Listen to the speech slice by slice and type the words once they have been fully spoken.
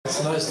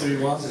It's nice to be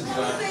wanted.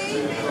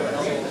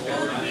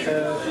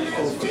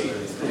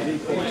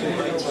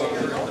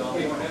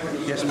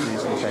 Yes,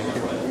 please. Thank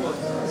you.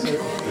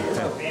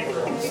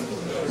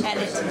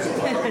 Edit.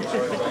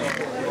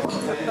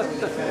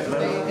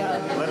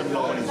 Let him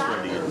know when he's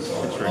ready.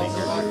 It's ready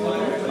here.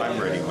 I'm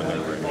ready when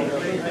they're ready.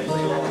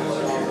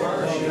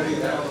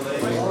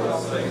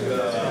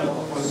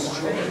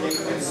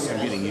 I'm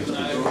getting used to the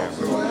camera.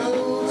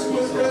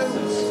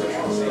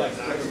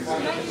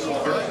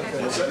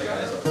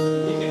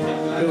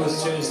 It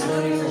was changed to me.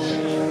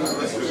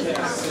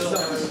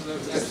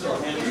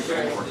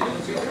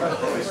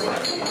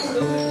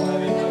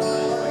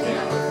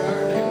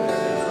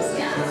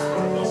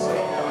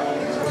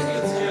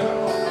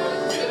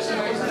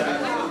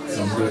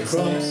 The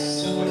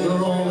crops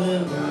are all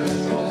in,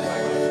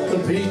 the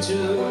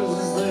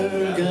peaches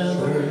they're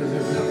gathered,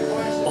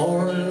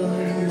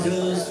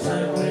 oranges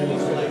planted,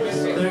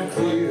 they're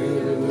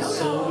clear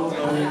so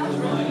clean.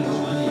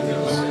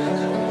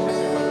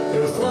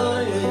 They're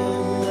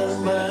flying them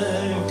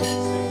back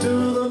to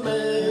the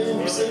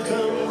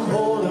Mexican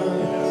border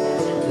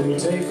to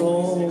take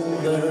all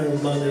their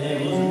money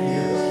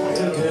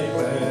to get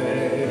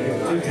back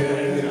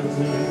again.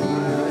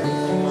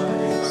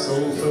 So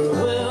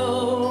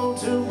farewell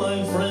to my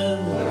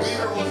friends,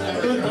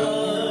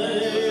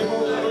 goodbye,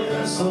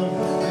 son.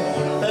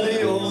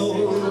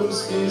 Adios,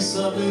 mis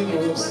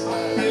amigos,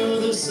 you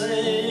the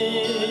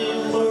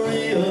same,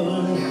 Maria.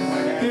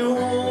 You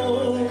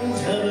won't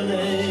have a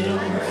name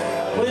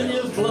when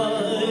you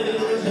fly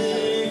the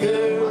big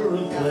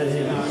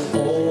aeroplane.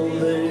 All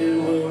they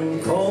will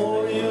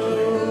call you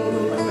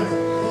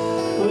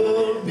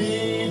will be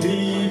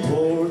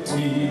deportees.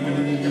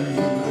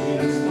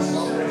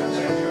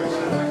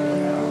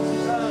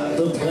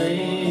 The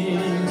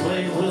plane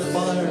played with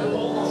fire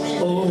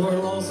over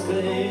Las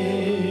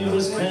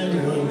Vegas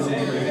Canyon.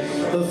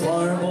 The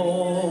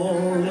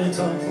fireball lit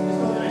up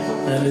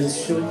and it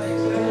shook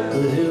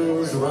the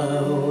hills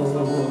round.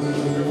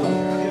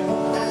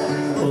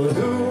 But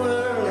who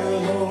were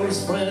those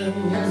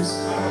friends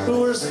who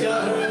were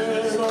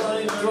scattered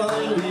like dry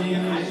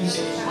leaves?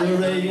 The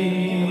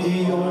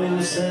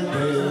radio said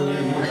they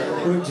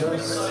were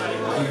just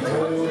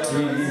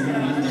deportees.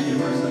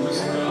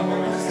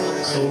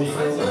 So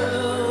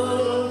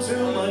farewell to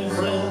my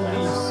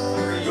friends,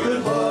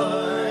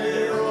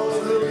 goodbye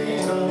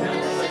Rosalita,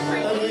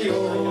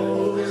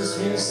 adios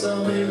mis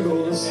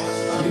amigos,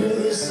 you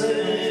the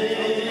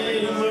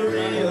same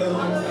Maria.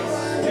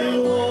 You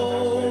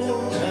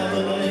won't have a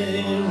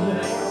name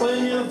when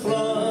you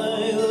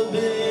fly the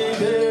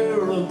big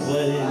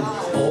aeroplane.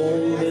 All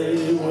they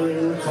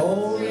will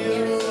call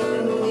you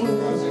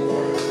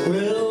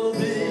will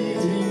be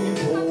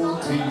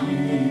deportees.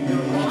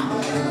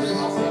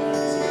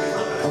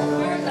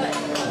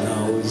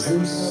 Now is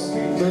this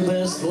the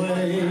best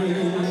way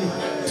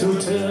to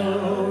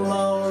till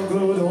our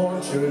good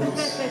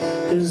orchards?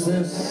 Is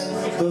this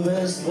the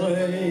best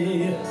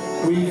way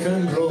we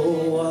can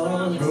grow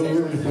our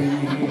good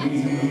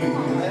wheat?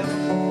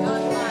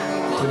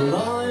 To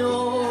lie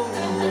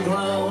on the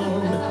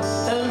ground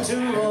and to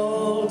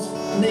rot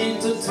neath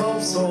the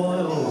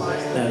topsoil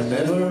and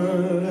never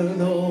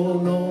know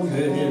no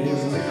name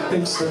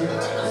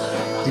except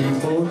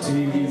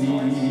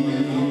deportees.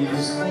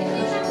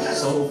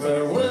 So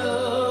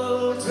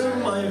farewell to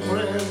my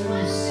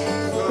friends,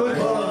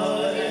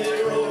 goodbye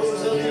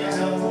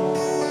Rosalita,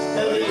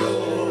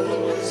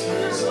 adios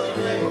mis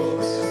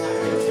amigos,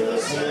 you the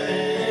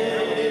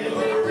same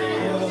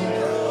Maria.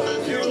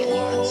 You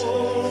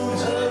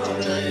won't have a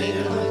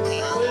name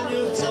when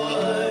you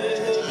fly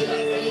the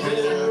big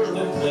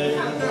aeroplane.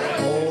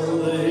 All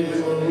they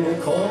will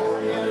call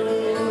you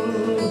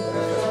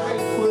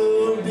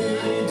will be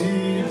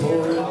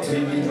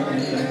deportees.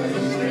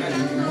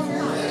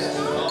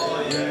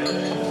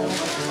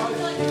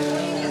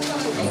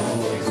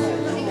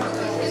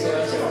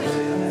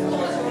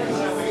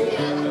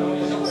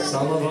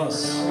 Some of us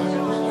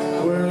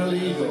were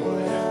illegal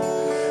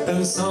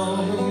and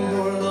some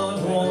were not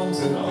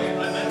wanted.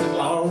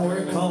 Our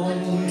work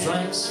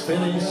contract's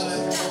finished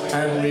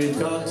and we've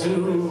got to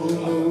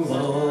move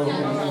on.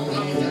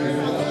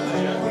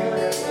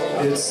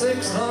 It's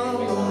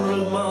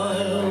 600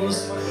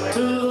 miles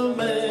to the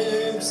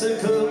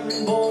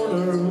Mexican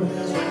border.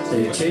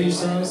 They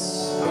chase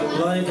us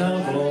like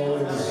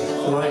outlaws,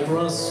 like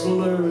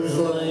rustlers,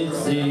 like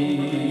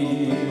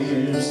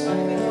thieves.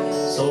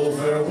 So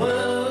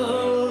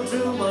farewell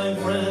to my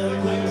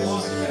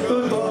friends,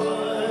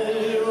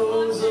 goodbye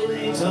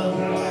Rosalita,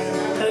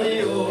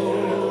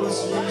 adios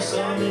mis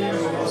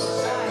amigos,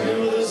 you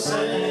the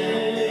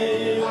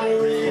same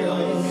Maria.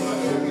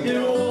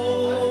 You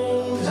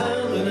won't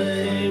have a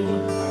name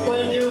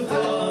when you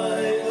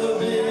fly the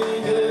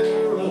big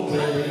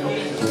aeroplane.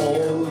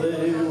 All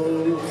they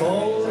will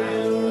call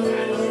you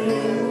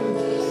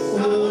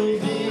will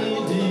be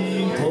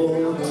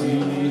deportees.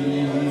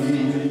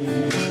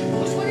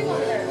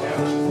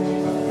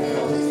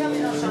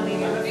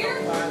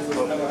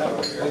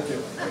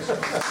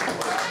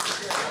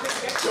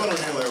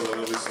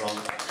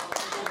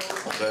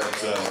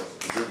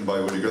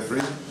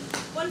 Guthrie.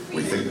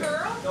 We think.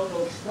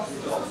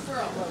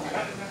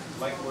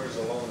 Mike wears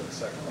alone in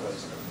second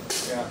place.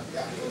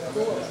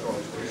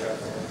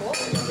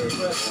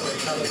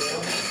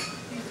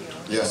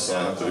 Yes,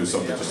 I have to do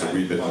something just a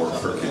wee bit more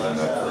perky than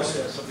that first.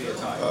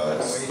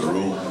 It's the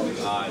rule.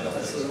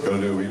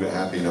 Gotta do a wee bit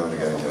happy now and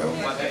again, you know.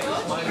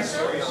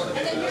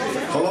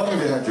 How long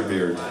have you had your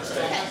beard?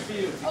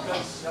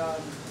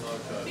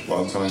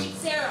 Long time?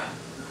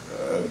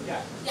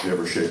 You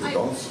ever shaved it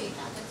off?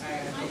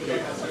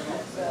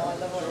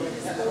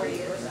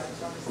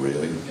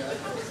 Really?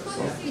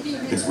 So,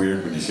 it's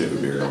weird when you shave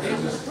a beard off,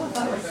 isn't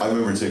it? I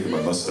remember taking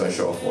my mustache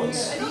off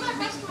once,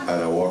 and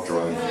I walked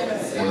around.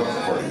 We're not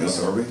recording this,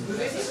 are we?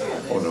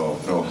 Oh no,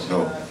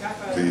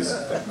 please.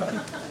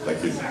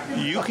 Thank you.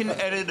 You can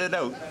edit it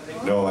out.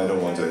 No, I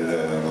don't want to.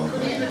 No.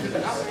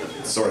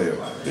 Sorry, I'm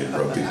being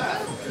grumpy.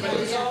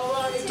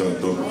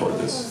 Don't record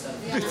this.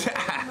 Please.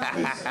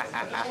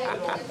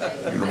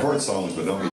 You can record songs, but don't be